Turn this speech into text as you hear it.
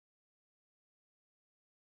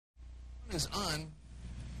is on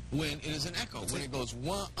when it is an echo, when it goes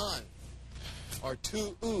one on or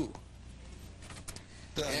two ooh.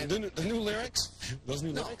 The new lyrics? Those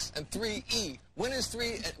new lyrics? And 3E. When is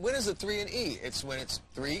a 3 and E? It's when it's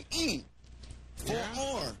 3E. 4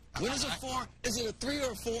 or. When is it 4? Is it a 3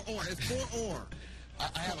 or a 4 or? It's 4 or.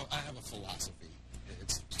 I have a philosophy.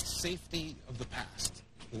 It's safety of the past.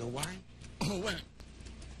 You know why? When?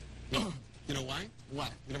 You know why? Why?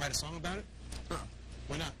 You gonna write a song about it? Huh.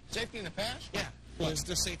 Why not? Safety in the past? Yeah. Well,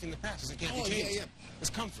 there's safety in the past because it can't be changed. Yeah. It's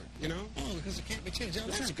comfort, you know? Oh, because it can't be changed.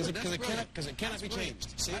 That's right, because it cannot be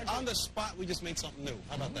changed. See, on the spot, we just made something new.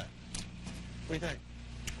 How about that? What do you think?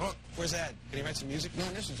 Oh, where's Ed? Can he write some music?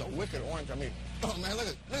 Man, this is a wicked orange. I mean, oh, man, look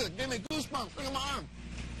at, give me goosebumps. Look at my arm.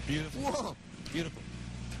 Beautiful. Whoa. Beautiful.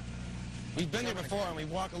 We've been here before, and we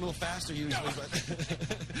walk a little faster usually, but...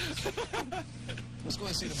 Let's go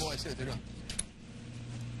and see the boys, see what they're doing.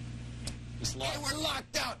 It's locked. Hey, we're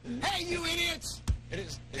locked out. Hey, you idiots. It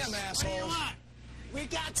is. Them assholes. What do you want? We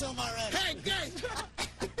got some already. Hey, guys.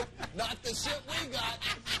 Not the shit we got.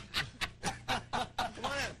 Come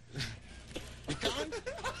on in. You coming?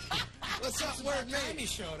 What's up, word me? He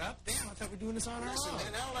showed up. Damn, I thought we were doing this on our own. Listen,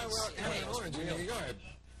 man, now I wrote an orange. Here you go.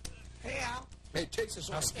 Hey, Al. Hey, takes this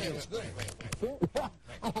off. Hey, it's good.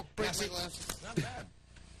 Oh, bring my glasses. Not bad.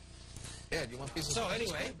 Ed, you want a piece of So, smoke?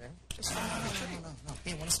 Anyway. Just No.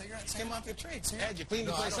 Hey, want a cigarette? Came off your trades. Ed, you cleaned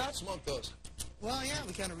the No, I place don't up? smoke those. Well, yeah,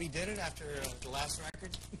 we kind of redid it after the last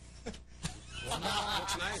record. Well,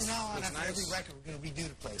 looks nice. From now on, Looks after nice. every record, we're going to redo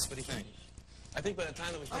the place. What do you think? I think by the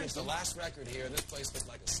time that we finish the last record here, this place looked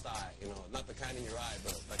like a sty, you know, not the kind in your eye,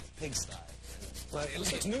 but like a pigsty. Well,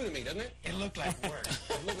 This looks new to me, doesn't it? It looked like work.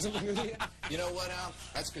 Does it look new to you? You know what, Al?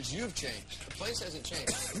 That's because you've changed. The place hasn't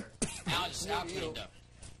changed. Al just cleaned up.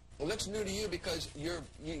 It looks new to you because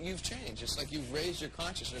you've changed. It's like you've raised your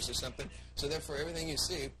consciousness or something, so therefore everything you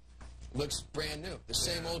see looks brand new. The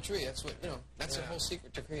same old tree. That's what, you know, that's the whole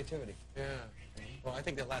secret to creativity. Yeah. Well, I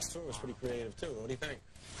think that last tour was pretty creative, too. What do you think?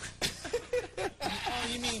 Oh,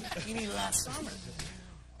 you mean last summer?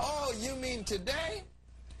 Oh, you mean today?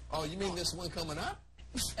 Oh, you mean this one coming up?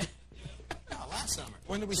 No, last summer.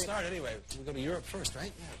 When did we start, anyway? We go to Europe first,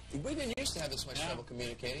 right? Yeah. We didn't used to have this much trouble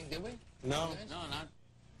communicating, did we? No. No, not.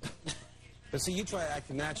 But see, you try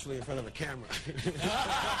acting naturally in front of a camera.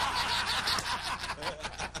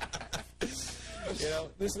 You know,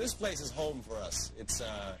 this place is home for us. It's,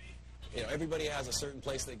 you know, everybody has a certain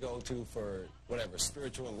place they go to for whatever,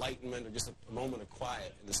 spiritual enlightenment or just a moment of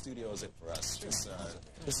quiet. And the studio is it for us. This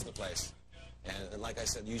is the place. And like I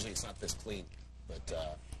said, usually it's not this clean, but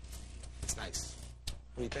it's nice.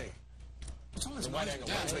 What do you think? It's almost The wide angle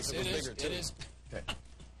lens makes it look bigger, too. It is. Okay.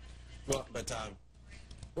 Well, but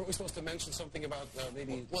weren't we supposed to mention something about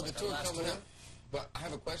maybe... Well, the like tour our last coming tour? up. But I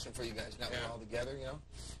have a question for you guys. Now Yeah. we're all together, you know.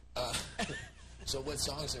 So what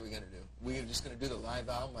songs are we going to do? We're just going to do the live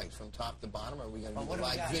album, like from top to bottom, or are we going to do the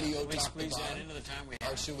live video we top to squeeze that bottom? into the time we Or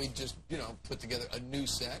have. should we just, you know, put together a new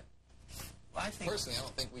set? Well, I think. Personally, I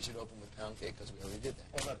don't think we should open with Pound Cake because we already did that.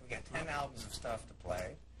 Well, look, we got 10 albums of stuff to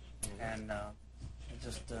play, and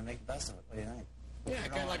just make the best of it. What do you think? Yeah,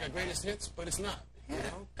 kind of like a greatest hits, but it's not. You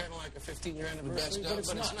know, kind of like a 15-year The best anniversary, of,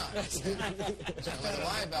 but but it's not. It's not like a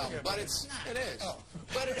live album, but it is.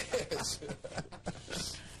 But it is.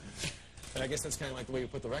 And I guess that's kind of like the way you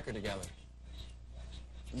put the record together.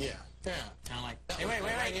 Yeah. Yeah. Kind of like. Hey, wait,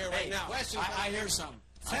 right here, right now. I hear something.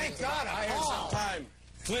 Thank God I heard some time.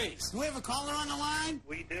 Please. Do we have a caller on the line?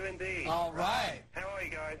 We do indeed. All right. How are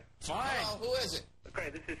you guys? Fine. Oh, who is it? Okay,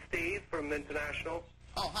 this is Steve from International.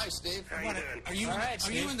 Oh, hi, Steve. How you doing? Are you? All right,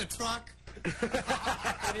 are you Steve. in the truck? What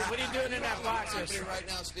are you doing in that box? What's happening right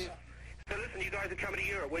now, Steve? So listen, you guys are coming to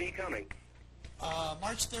Europe. When are you coming?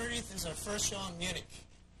 March 30th is our first show in Munich.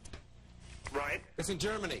 Right. It's in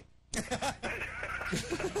Germany.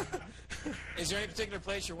 Is there any particular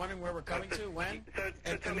place you're wondering where we're coming to? When? So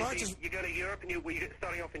And tell me, March so is- you go to Europe and you're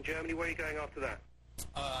starting off in Germany. Where are you going after that?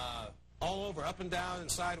 All over, up and down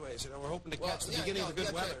and sideways. You know, we're hoping to catch the beginning of the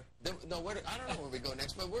good weather. Right. No, I don't know where we go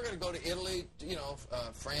next, but we're going to go to Italy, you know,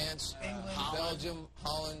 France, England, Belgium,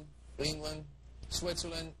 Holland, England,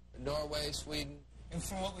 Switzerland, Norway, Sweden. And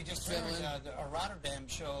from what we just heard, Finland. our Rotterdam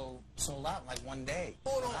show sold out in like one day.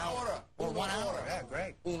 Uno hora. Or Uno 1 hour. hora. Yeah,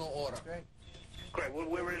 great. Uno hora. Great. Great. Well,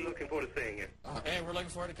 we're really looking forward to seeing you. Hey, we're looking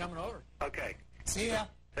forward to coming over. Okay. See ya.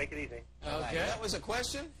 Take it easy. Okay. That was a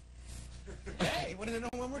question? Hey, wanted to know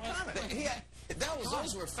when we're coming.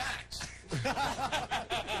 Those were facts.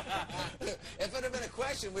 If it had been a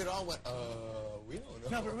question, we'd all went, we don't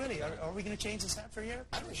know. No, but really, are we going to change the set for Europe?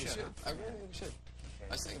 I think we should. I really think we should.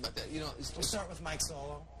 I was thinking about that. You know, it's We'll start with Mike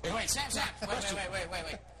Solo. Wait, Sam.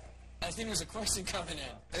 Wait. I think there's a question coming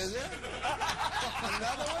in. Is there?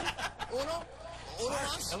 Another one? Uno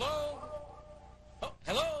más? Hello? Oh,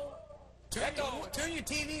 hello? Turn your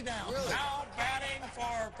TV down. Really? Now batting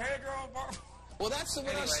for Pedro. Well, that's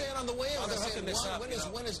what I was saying on the way over. they're I said, hooking this up, when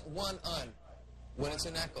is one un? When it's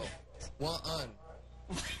an echo. One un.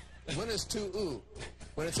 When is two oo?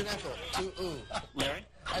 When it's an echo. Two oo. Larry?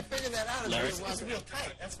 I figured that out. Larry? It's real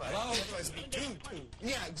tight. That's why. Hello? Otherwise it'd be two.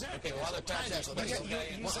 Yeah, exactly. Okay, while they're Tight practicing, echo. let's That's go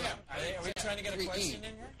okay. in. Well, Are we trying to get a 3E. question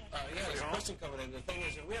in here? Yeah, there's a question coming in. The thing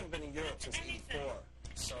is that we haven't been in Europe since '84.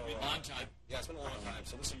 So, Long time. yeah, it's been a long time.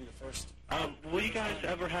 So this will be the first. Will you guys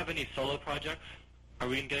ever have any solo projects? Are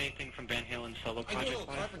we going to get anything from Van Halen's solo I do a project?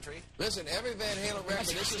 little carpentry. Listen, every Van Halen record,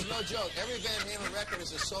 this is no joke, every Van Halen record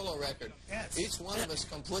is a solo record. Yes. Each one of us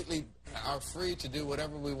completely are free to do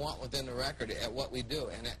whatever we want within the record at what we do.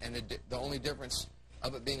 And the only difference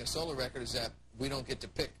of it being a solo record is that we don't get to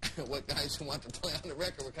pick what guys who want to play on the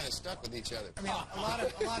record. We're kind of stuck with each other. I mean, a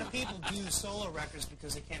lot of people do solo records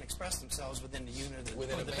because they can't express themselves within the unit of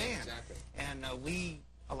Within the a band, band. exactly. And we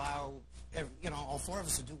allow, all four of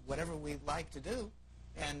us to do whatever we like to do,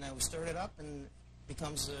 and we stir it up and it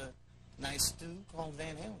becomes a nice stew called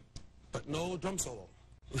Van Halen. But no drum solo.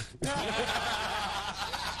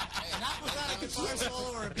 Not without a guitar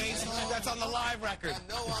solo or a bass solo. That's on the live record. And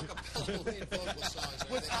no acapella lead vocal songs.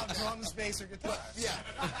 Or anything Without like that. drums, bass, or guitar. Yeah,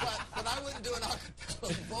 but I wouldn't do an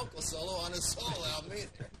acapella vocal solo on a solo album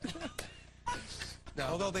either. No.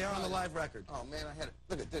 Although they are on the live record. Oh man,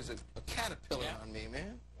 look at there's a caterpillar on me,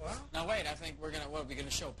 man. Now wait, I think we're gonna. What are we gonna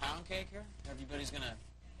show pound cake here? Everybody's gonna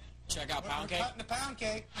check out We're pound cake. cutting the pound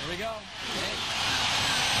cake. Here we go.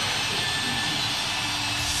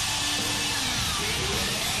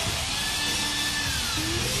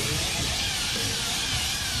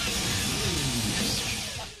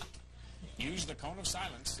 Use the cone of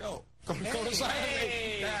silence. Go. Go to silent.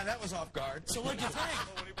 Hey. Yeah, that was off guard. So what'd you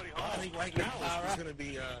think? I think right now is going to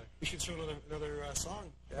be. We should show another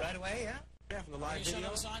song. Right away, yeah? Yeah, from the Are live you showing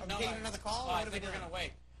video. us on? Are we taking another call? Oh, I What are we think we're doing? gonna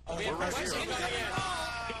wait. we have have a question right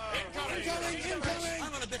coming here. in. Incoming!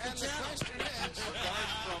 I'm on a different channel.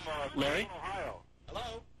 From Larry? Ohio.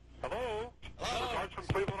 Hello. Hello? Regards from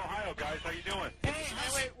Cleveland, Ohio, guys. How you doing? Hey,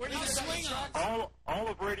 wait, where do you swing on? All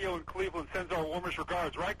of radio in Cleveland sends our warmest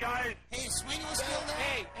regards, right, guys? Hey, Swingle's still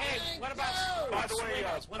there? Hey, what about? By the way,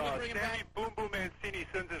 when we bring him Sammy back? Boom Boom Mancini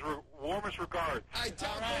sends his warmest regards. I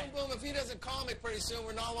tell All right. Boom Boom if he doesn't call me pretty soon,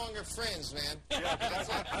 we're no longer friends, man. Yeah,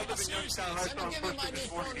 I live in Youngstown. I Let me saw him give you first my thing new this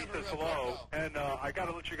phone morning. He number says real hello. quick, And I got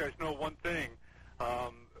to let you guys know one thing.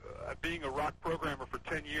 Being a rock programmer for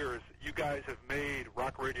 10 years, you guys have made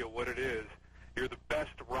rock radio what it is. You're the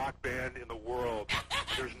best rock band in the world.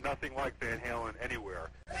 There's nothing like Van Halen anywhere.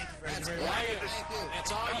 That's great. Thank you.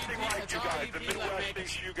 That's all you Nothing need. like That's you all guys. you The need. Midwest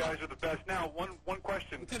thinks you guys are the best. Now, one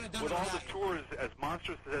question. could've done With it all the without you. tours as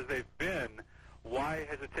monstrous as they've been, why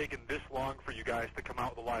has it taken this long for you guys to come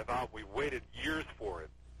out with a live album? We waited years for it.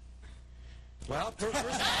 Well, first, We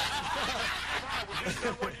did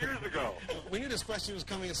that 1 years ago. we knew this question was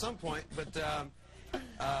coming at some point, but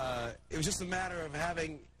it was just a matter of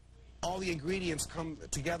having all the ingredients come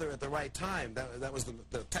together at the right time. That was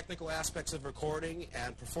the technical aspects of recording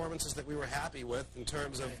and performances that we were happy with in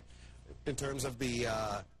terms of the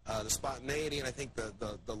spontaneity and I think the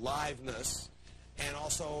liveness, and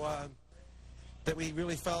also that we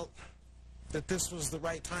really felt that this was the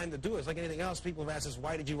right time to do it. It's like anything else. People have asked us,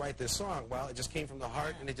 why did you write this song? Well, it just came from the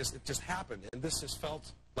heart, and it just happened. And this just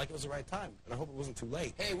felt like it was the right time. And I hope it wasn't too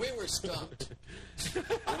late. Hey, we were stumped. Good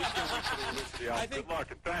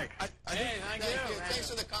luck and thanks. I think, Thank you. Thanks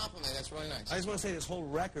for the compliment. That's really nice. I just want to say this whole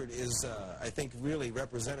record is, I think, really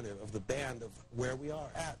representative of the band of where we are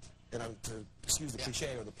at. And I'm to excuse the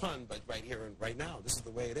cliche or the pun, but right here and right now, this is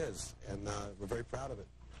the way it is. And we're very proud of it.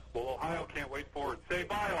 Well, Ohio can't wait for it. Say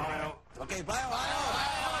bye, Ohio. Okay, bye,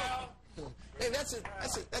 Ohio. Hey, that's a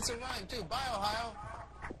rhyme too. Bye, Ohio.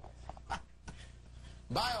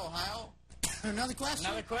 Bye, Ohio. Another question?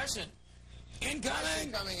 Another question.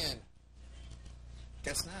 Incoming! Coming in.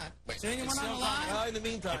 Guess not. Wait, Is there anyone it's on the still line? Well, in the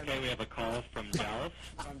meantime, Okay, we have a call from Dallas.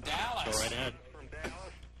 From Dallas. Go right ahead. From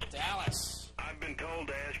Dallas. Dallas. I've been told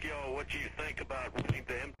to ask y'all what you think about winning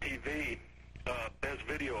the MTV Best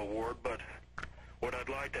Video Award, but what I'd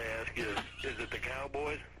like to ask is it the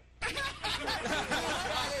Cowboys? Well,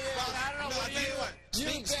 I don't know what you. You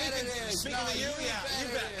bet it is. speaking of you, you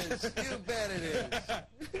bet it is. You bet it is.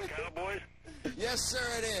 The Cowboys? Yes, sir,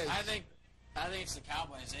 it is. I think it's the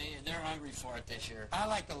Cowboys. They're hungry for it this year. I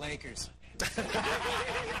like the Lakers.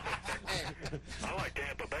 Hey, I like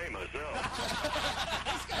Tampa Bay myself.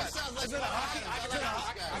 this guy sounds like a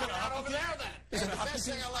hockey. over there then. And the best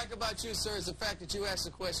thing I like about you, sir, is the fact that you asked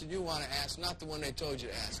the question you want to ask, not the one they told you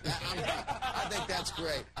to ask. I think that's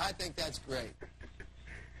great. I think that's great.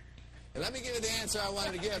 And let me give you the answer I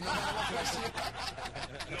wanted to give, no matter what question.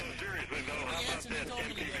 No, seriously, though, how about that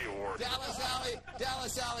MTV award?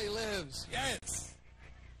 Dallas Alley lives. Yes.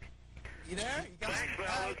 You there? You got Thanks,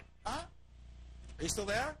 fellas. Huh? Are you still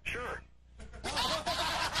there? Sure. Well,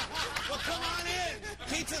 come on in.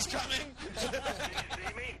 Pizza's coming. Can you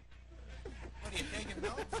see me? What are you taking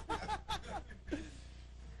notes?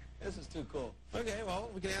 This is too cool. Okay, well,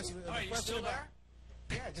 we can answer the Are you question still about... there?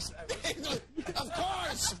 Yeah, just. Of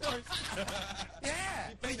course. Yeah.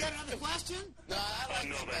 You got another question? No, I like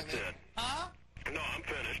No, that, that's man. it. Huh? No, I'm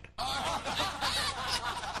finished.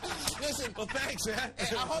 Listen, Well, thanks, man.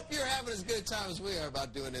 hey, I hope you're having as good a time as we are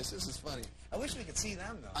about doing this. This is funny. I wish we could see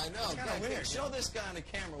them, though. I know. It's kind of Greg, weird. show this guy on the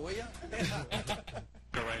camera, will you?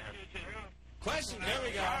 Go right Question. There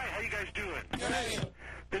we go. Hi, how you guys doing?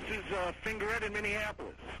 This is Fingerette in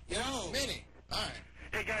Minneapolis. Minnie. All right.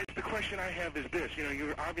 Hey, guys, the question I have is this. You know,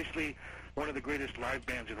 you're obviously one of the greatest live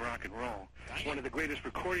bands in rock and roll. One of the greatest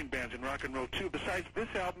recording bands in rock and roll, too. Besides this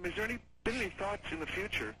album, is there been any thoughts in the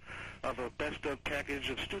future of a best-of package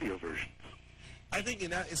of studio versions? I think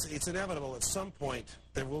it's inevitable at some point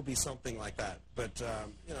there will be something like that. But,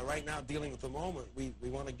 you know, right now, dealing with the moment, we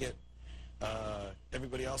want to get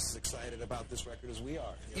everybody else as excited about this record as we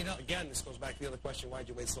are. You know, again, this goes back to the other question, why'd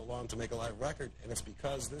you wait so long to make a live record? And it's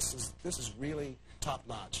because this is really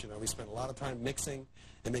top-notch. You know, we spent a lot of time mixing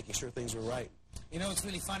and making sure things were right. You know what's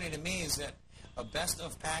really funny to me is that a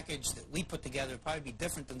best-of package that we put together would probably be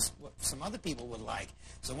different than what some other people would like.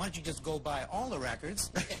 So why don't you just go buy all the records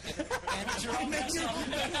and make your own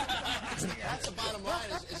That's the bottom line,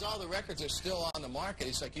 is all the records are still on the market.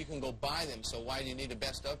 It's like you can go buy them, so why do you need a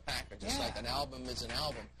best-of package? It's like an album is an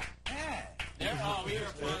album. Yeah. There, oh, we hear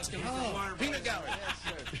applause coming from Warner Peanut gallery.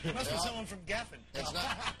 Must be someone from Geffen. It's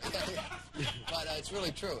not, but it's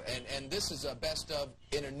really true. And this is a best-of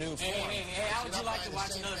in a new form. Hey, how would you like to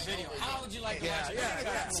watch another video? How would you like to watch another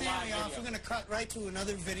video? Sammy off. We're going to cut right to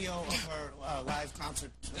another video of our live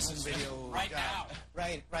concert. This is video right now.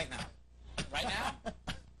 Right now. Right now?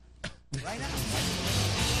 Right now.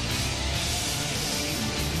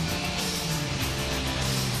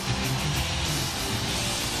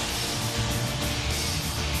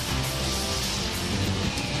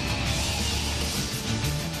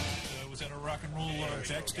 Was that a rock and roll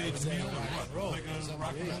backstage deal or what? Like a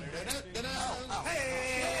rock and roll.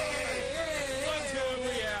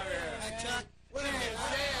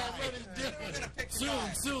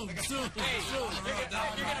 Soon. Hey,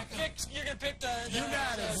 you're gonna pick the. You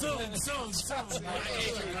got it.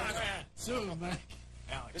 Soon, man.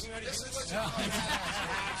 Alex.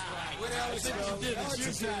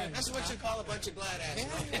 That's what you call a bunch of glad asses.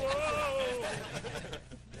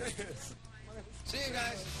 See you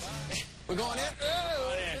guys. We're going in?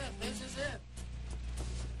 This is it.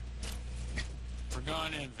 We're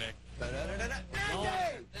going in, Vic.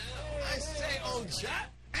 Andy! I say, old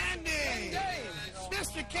chap. Andy!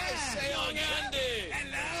 Mr. Ken! Say, young Andy.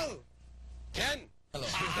 Hello! Ken! Hello.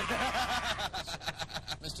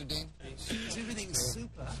 Mr. Dean? Everything's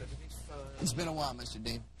super. It's been a while, Mr.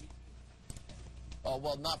 Dean. Oh,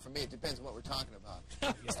 well, not for me. It depends on what we're talking about.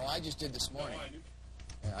 Oh, I just did this morning.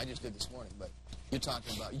 Yeah, I just did this morning, but you're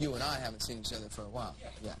talking about you and I haven't seen each other for a while.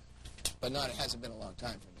 Yeah. But it hasn't been a long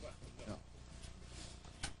time for me. No.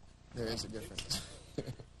 There is a difference.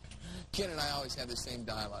 Ken and I always have the same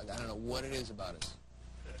dialogue. I don't know what it is about us.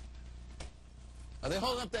 Are they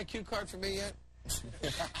holding up that cue card for me yet?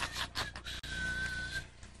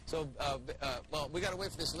 So, well, we got to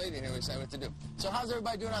wait for this lady in here to decide what to do. So how's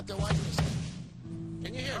everybody doing out there watching this?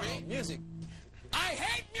 Can you hear me? Music. I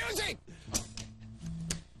hate music!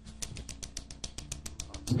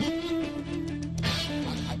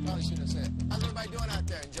 I probably shouldn't have said it. How's everybody doing out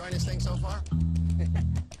there? Enjoying this thing so far?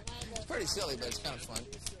 It's pretty silly, but it's kind of fun.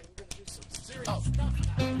 Oh. Did I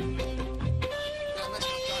miss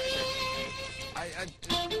my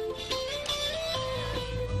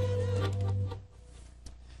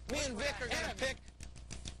Me and Vic are going to pick.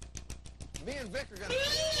 Me and Vic are going to pick.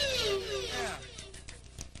 Yeah.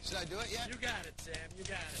 Should I do it yet? You got it, Sam. You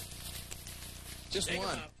got it. Just Take 'em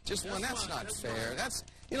one. up. Just one. That's one. not Just fair. one. That's,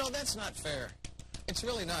 that's not fair. It's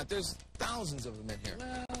really not. There's thousands of them in here.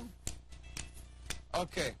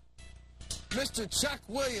 Okay. Mr. Chuck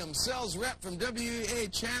Williams, sales rep from WEA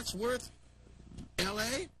Chatsworth,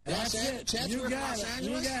 L.A.? That's it. Chatsworth, You got Los it.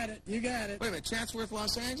 Angeles? You got it. You got it. Wait a minute. Chatsworth,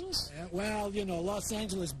 Los Angeles? Well, Los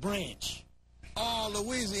Angeles branch. Oh,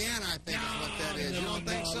 Louisiana, I think is what that is. You don't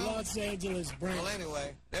think so? Los Angeles, Brent. Well,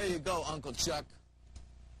 anyway, there you go, Uncle Chuck.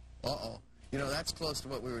 Uh-oh. You know, that's close to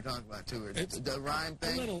what we were talking about, too. It's the rhyme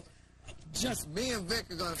thing. A little, just me and Vic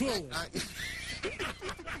are going to cool.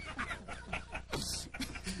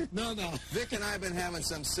 No. Vic and I have been having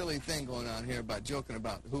some silly thing going on here about joking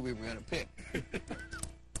about who we were going to pick.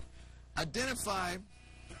 Identify.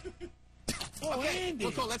 Oh, okay, Andy.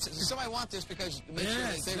 well, cool. Somebody want this because to make sure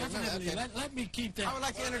Yes, they remember. definitely. Okay. Let me keep that. I would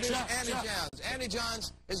like to introduce Andy Chuck. Johns. Andy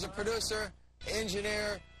Johns is a producer,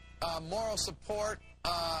 engineer, moral support,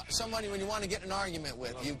 somebody when you want to get in an argument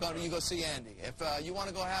with. You go see Andy. If you want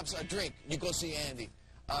to go have a drink, you go see Andy.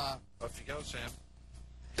 Off you go, Sam.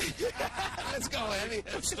 Let's go, Andy.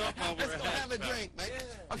 Let's go have a drink, mate.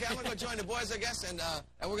 Okay, I'm going to go join the boys, I guess, and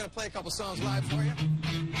we're going to play a couple songs live for you.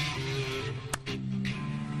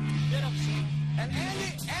 Get up, son. And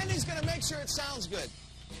Andy's going to make sure it sounds good.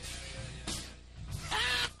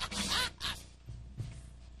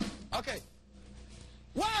 Okay.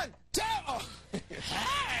 1, 2. Oh.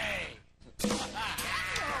 Hey!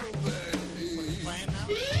 Playing now?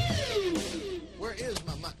 Where is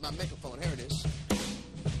my microphone? Here it is.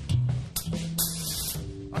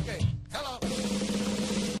 Okay. Hello.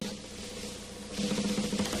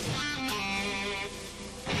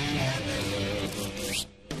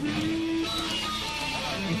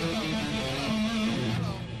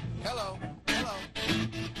 Hello.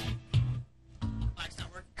 Mic's not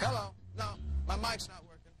working. Hello. No, my mic's not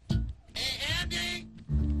working. Hey, Andy!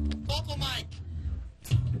 Vocal mic.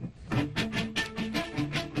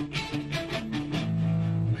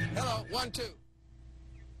 Hello. 1, 2.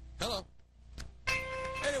 Hello.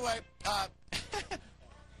 Anyway,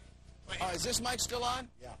 is this mic still on?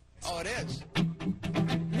 Yeah. Oh, it is.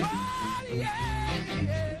 Oh, yeah.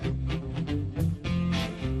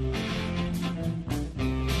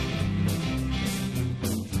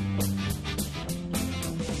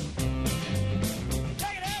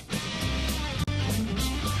 Take it up!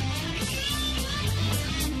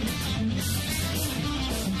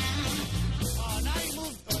 Oh, now you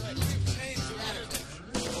moved. Oh, wait.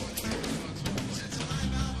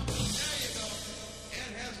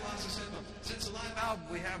 Since the live album,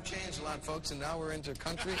 we have changed a lot, folks, and now we're into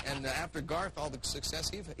country. And after Garth, all the success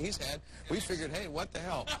he's had, we figured, hey, what the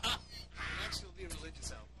hell? Next will be a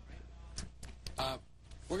religious album.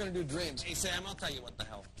 We're going to do Dreams. Hey, Sam, I'll tell you what the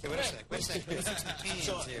hell. Hey, wait a second.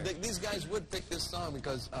 So these guys would pick this song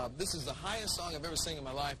because this is the highest song I've ever sung in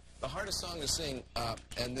my life, the hardest song to sing,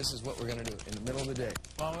 and this is what we're going to do in the middle of the day.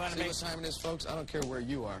 Well, we want to See make what time it is, folks? I don't care where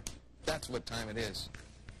you are. That's what time it is.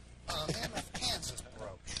 man, my hands just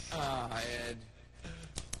broke. Ed.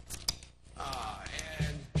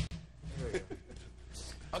 Ed.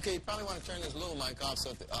 Okay, you probably want to turn this little mic off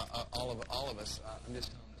so that all of us, I'm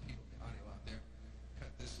just telling the people in the audio out there, cut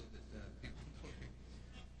this so that people don't hear.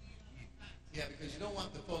 Yeah, because you don't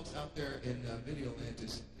want the folks out there in video land to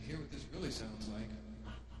hear what this really sounds like.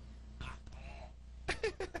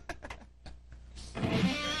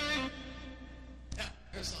 Yeah,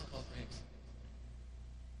 here's a song called Dreams.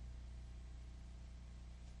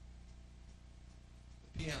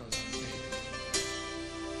 The piano's on the table.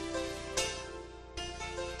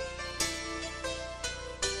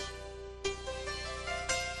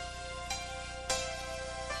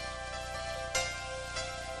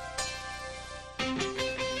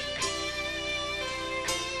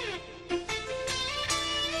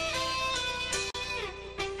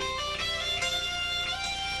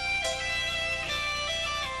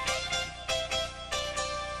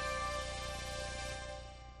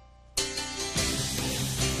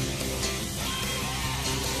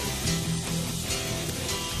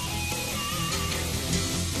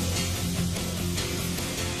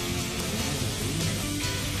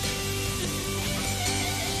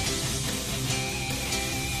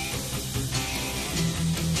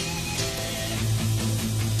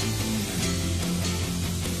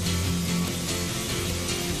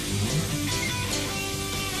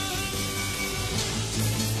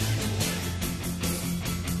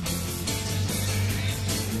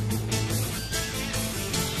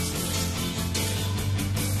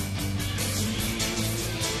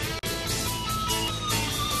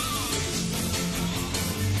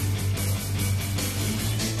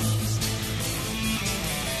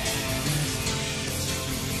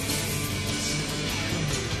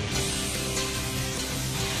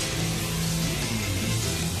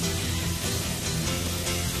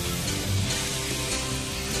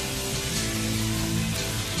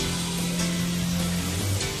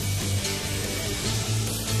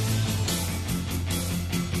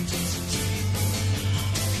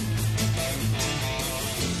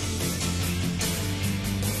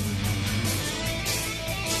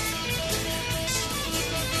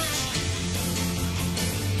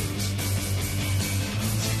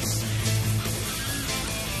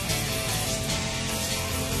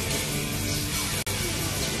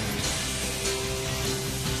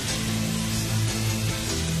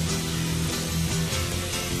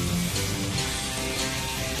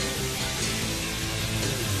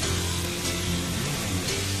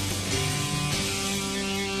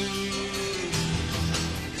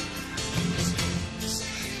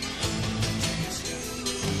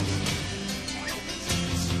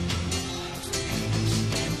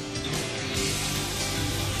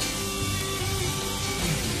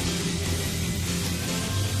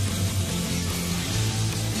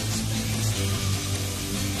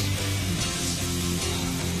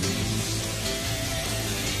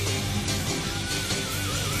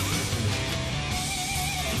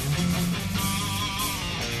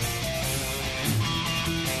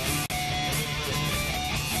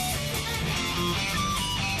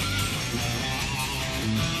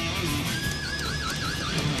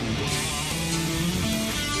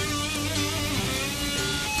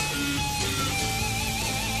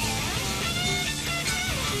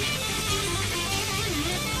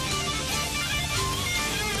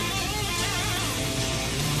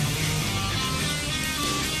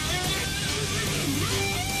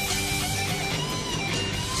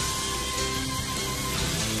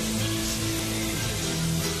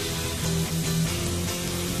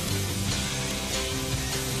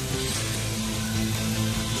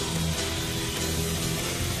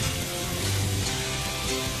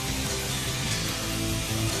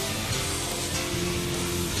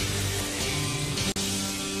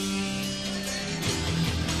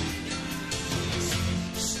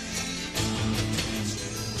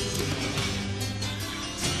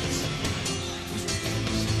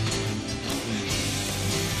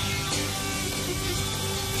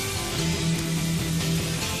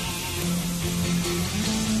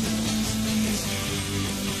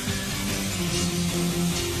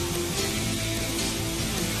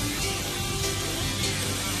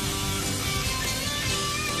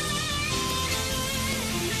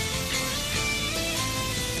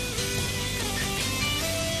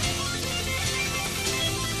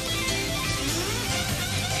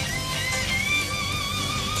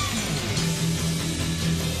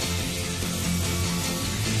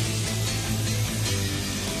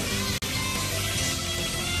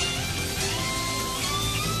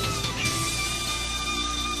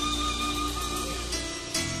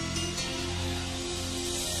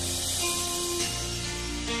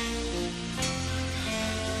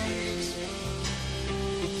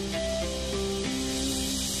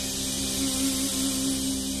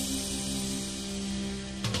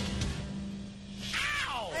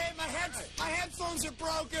 headphones are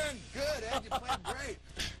broken. Good, Ed, you played great.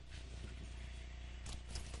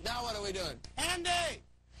 Now what are we doing? Andy!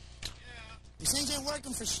 These things ain't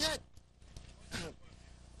working for shit.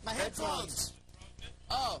 My headphones.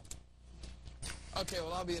 Oh. Okay,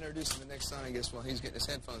 well, I'll be introducing the next song, I guess, while he's getting his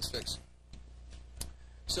headphones fixed.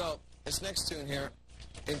 So, this next tune here,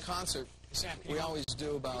 in concert, Sam, we always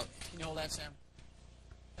do about... Can you hold that, Sam?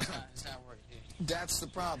 It's not working. That's the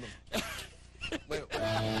problem. Wait.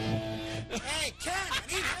 Hey, Ken, I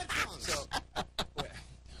need headphones. So,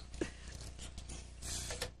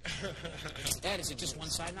 Ed, is it just one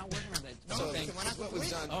side not working? Or that so thing? what we've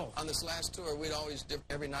done Oh. on this last tour, we'd always,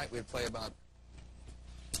 every night we'd play about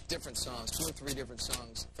different songs, 2 or 3 different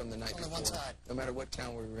songs from the night Only before. one side. No matter what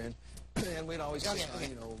town we were in. And we'd always Okay, pick on, okay.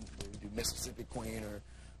 you know, we'd do Mississippi Queen or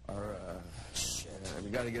we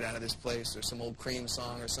got to get out of this place, or some old Cream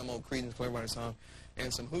song, or some old Creedence Clearwater song,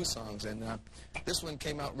 and some Who songs. And this one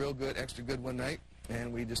came out real good, extra good one night,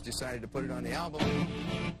 and we just decided to put it on the album.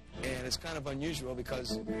 And it's kind of unusual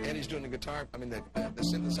because Eddie's doing the guitar, I mean the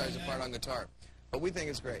synthesizer part on guitar. But we think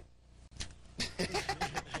it's great.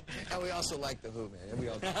 And we also like the Who, man. We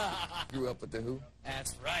all grew up with the Who.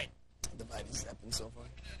 That's right. The Mighty Step and so forth.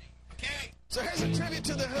 Okay. So here's a tribute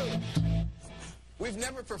to the Who. We've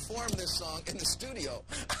never performed this song in the studio.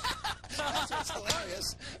 That's what's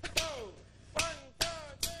hilarious. Oh, 1, 2,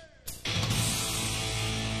 3.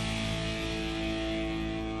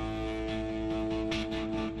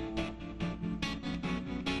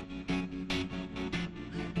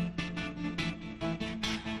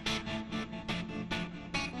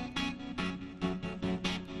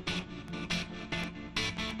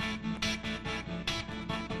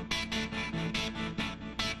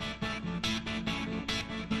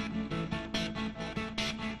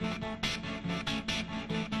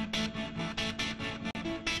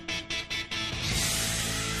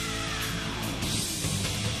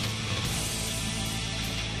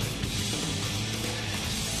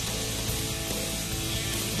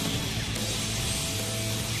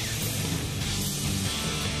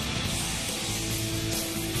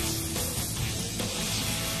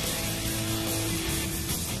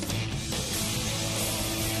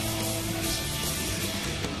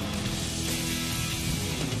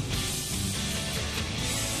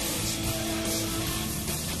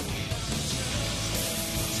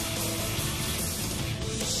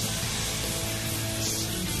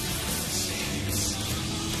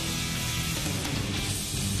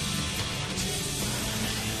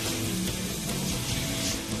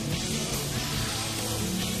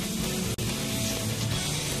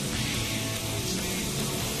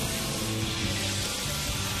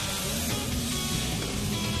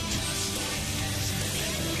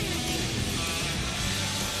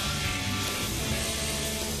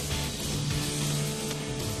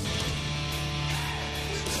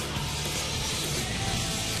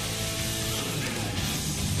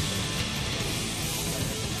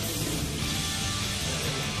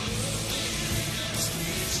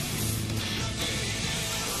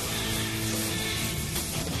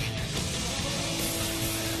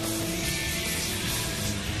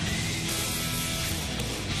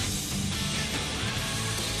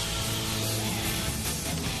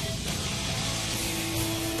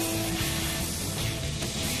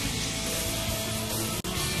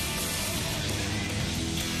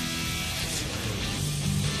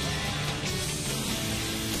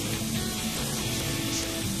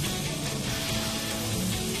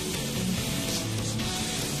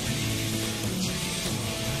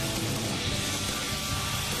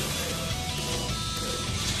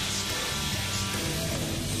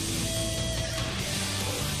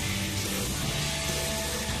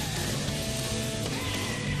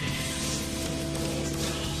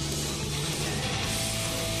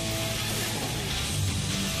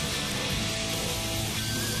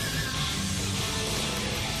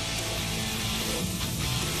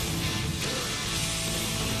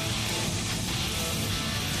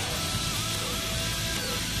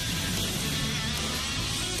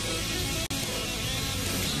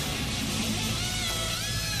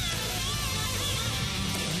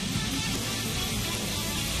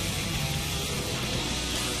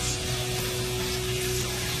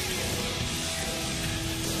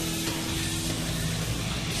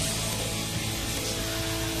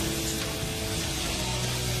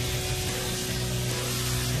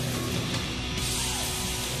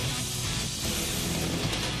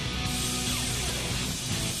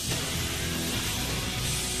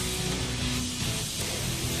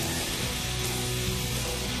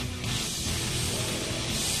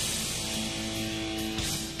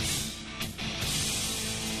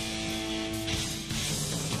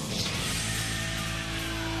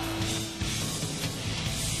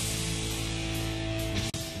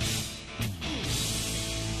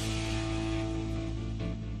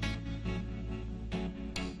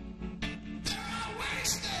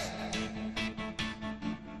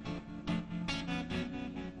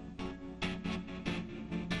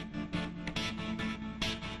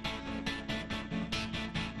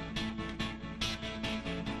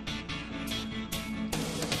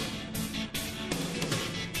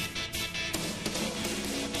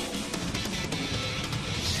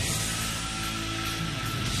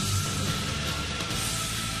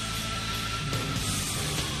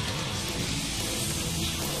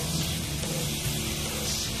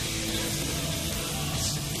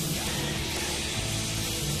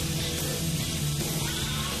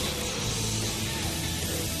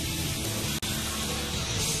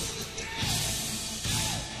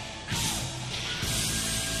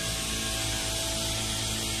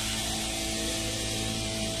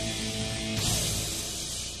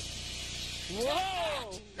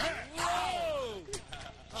 Whoa! Whoa!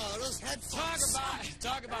 Oh, those headphones.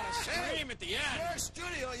 Talk about a scream at the end. Your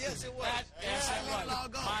studio, yes, it was. Yes, it let it was. all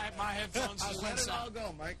go. My headphones I just let went it all south.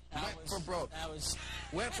 go, Mike. That Went was- for broke. That was...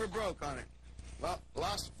 Went for broke on it. Well,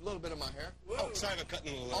 lost a little bit of my hair. Oh, sorry for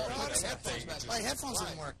cutting a little. Oh, early. the That's headphones the back. thing. My headphones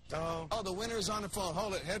didn't work. Oh, the winner's on the phone.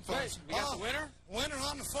 Hold it, headphones. Wait, we got the winner? Winner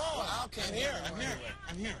on the phone. Oh, okay. I'm here. I'm here.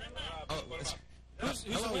 I'm here. Oh, it's- Who's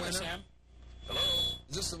Hello, the winner, winner. Sam? Hello,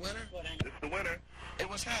 Is this the winner? it's the winner. It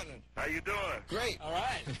was happening. How you doing? Great. All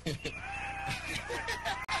right.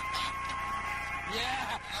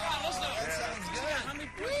 Yeah. Wow, listen to that sounds good. How many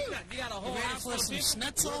people you got? You got a whole Ready house for full of some people?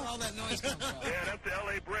 schnitzel? Where'd all that noise come from? Yeah, that's the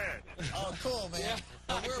L.A. branch. Oh, cool, man. Yeah.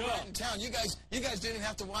 Well, we're Cool. right in town. You guys didn't even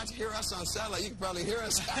have to hear us on satellite. You can probably hear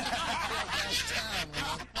us across town,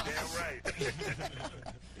 man. Damn right.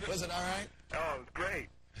 Was it all right? Oh, it's great.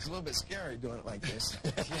 It's a little bit scary doing it like this.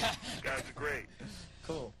 You guys are great.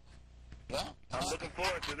 Cool. Well, I'm looking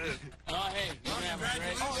forward to this. Oh, hey, you're going to have a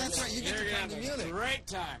great Oh, that's right. You get You're to gonna come to have a Munich. great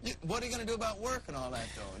time. What are you going to do about work and all that,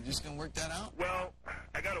 though? You just going to work that out? Well,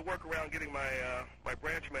 I got to work around getting my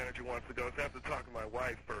branch manager wants to go, so I have to talk to my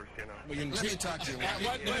wife first, you know. Let me talk to you. Let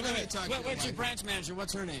me talk to you. What's your branch manager?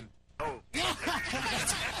 What's her name? Oh,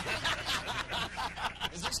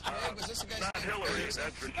 Is this Craig? Was this the guy's not name? Hillary, that's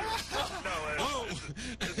for sure. No,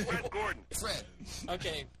 it's Fred Gordon. Fred.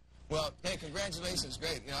 Okay. Well, hey, congratulations.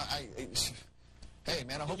 Great. You know, hey,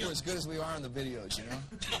 man, I hope we're as good as we are in the videos, you know?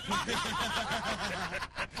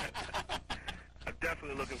 I'm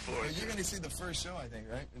definitely looking forward Well, to you're it. going to see the first show, I think,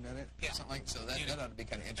 right? Isn't that it? Yeah. Something like so. That ought to be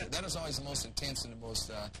kind of interesting. That is always the most intense and the most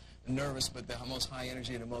nervous, but the most high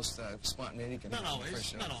energy and the most spontaneity. Not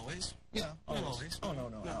always. Not always. Yeah. Not always. Oh,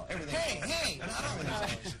 no. Everything. Hey, Not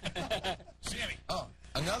always. Sammy. Oh,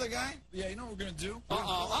 another guy? Yeah, you know what we're going to do?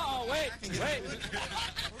 Wait. We're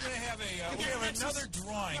going to have another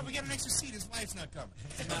drawing. We got an extra seat. His wife's not coming.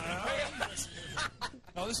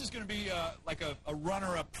 No, this is going to be like a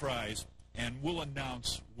runner-up prize, and we'll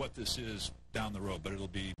announce what this is down the road, but it'll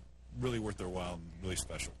be really worth their while and really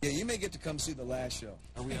special. Yeah, you may get to come see the last show.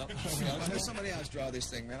 Are we up? Let somebody else draw this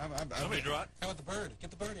thing, man. Somebody draw it. How about the bird? Get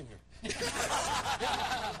the bird in here.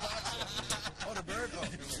 Oh, the bird? Oh.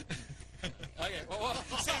 Okay. Well,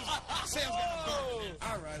 Sam's got a bird.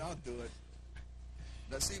 All right, I'll do it.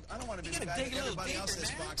 Now, see, I don't want to be the guy that everybody else in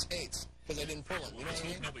this box hates because I didn't pull him. You know what I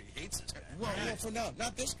mean? Nobody hates this guy. Well, for now,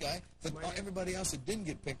 not this guy, but everybody else that didn't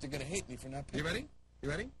get picked are going to hate me for not picking. You ready? You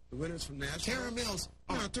ready? The winner's from Nashville. Tara Mills.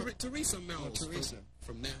 No, Teresa Mills. Teresa.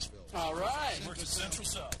 From Nashville. all right. Works at Central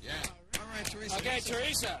South. Yeah. All right, Teresa. Okay,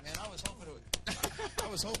 Teresa. Man, I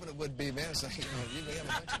was hoping it would be, man. It's like, you have a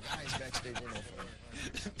bunch of guys backstage in there for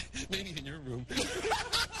you. Maybe in your room. You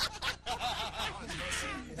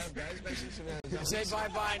have guys backstage? Say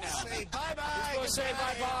bye-bye now. Say bye-bye. Go say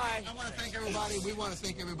bye-bye. I want to thank everybody. We want to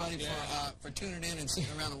thank everybody for tuning in and sitting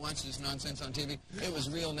around and watching this nonsense on TV. It was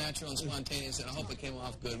real, natural, and spontaneous, and I hope it came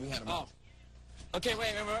off good. We had a Oh. Okay, wait,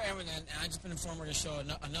 and I just been informed we're going to show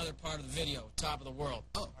another part of the video, Top of the World.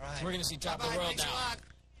 Oh, all right. We're going to see Top of the World now.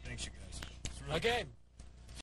 Thanks, you guys. It's really Okay.